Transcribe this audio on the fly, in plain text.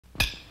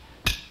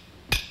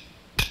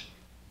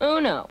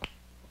Uno,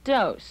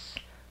 dos.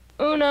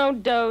 Uno,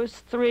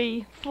 dos,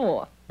 3,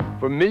 4.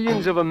 For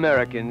millions of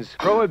Americans,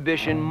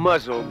 Prohibition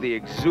muzzled the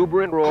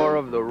exuberant roar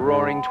of the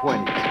Roaring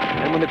 '20s.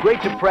 And when the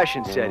Great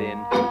Depression set in,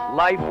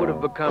 life would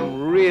have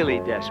become really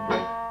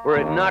desperate were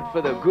it not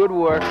for the good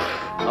work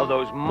of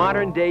those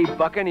modern-day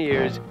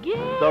buccaneers,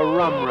 the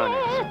rum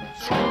runners.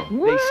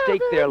 They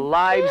staked their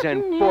lives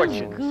and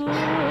fortunes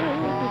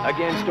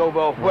against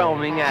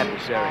overwhelming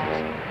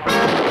adversaries.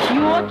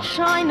 Pure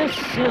China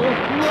silk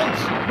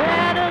looks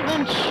better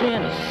than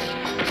chintz.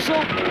 So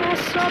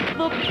pass up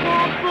the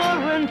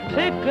pauper and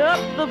pick up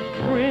the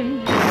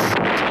prince.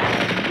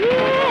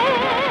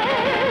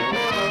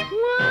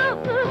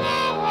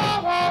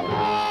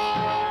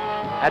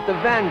 At the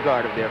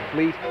vanguard of their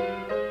fleet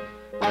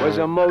was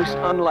a most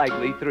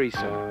unlikely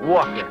threesome.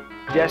 Walker,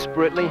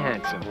 desperately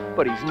handsome,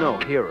 but he's no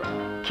hero.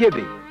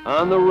 Kibby,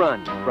 on the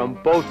run from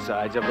both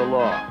sides of the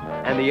law.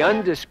 And the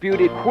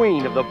undisputed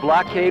queen of the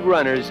blockade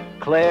runners,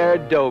 Claire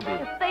Doby.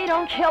 If they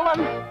don't kill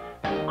him,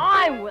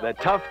 I will. The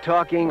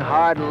tough-talking,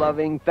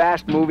 hard-loving,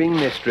 fast-moving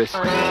mistress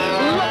Look for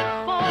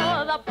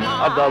the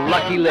of the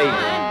lucky lady.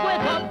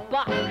 with a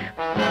buck.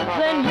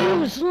 Then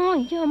use all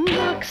your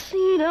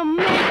moxie to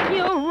make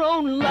your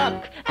own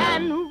luck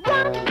and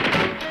run,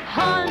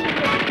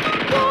 hunt.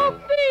 Go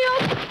be a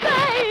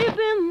babe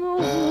in the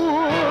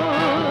wood.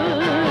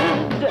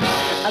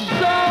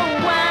 Go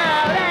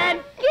out and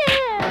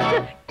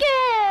get.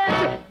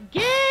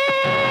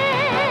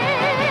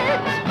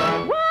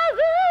 Well,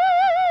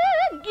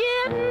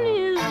 getting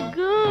is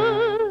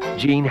good.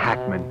 Gene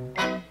Hackman,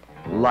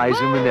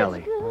 Liza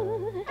Minnelli,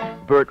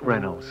 Burt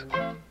Reynolds.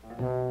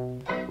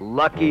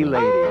 Lucky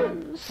Lady.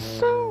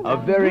 A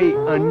very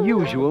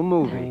unusual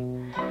movie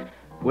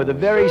with a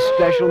very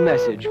special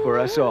message for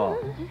us all.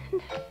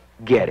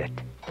 Get it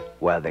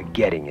while the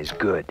getting is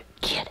good.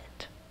 Get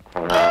it.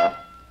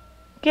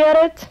 Get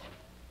it?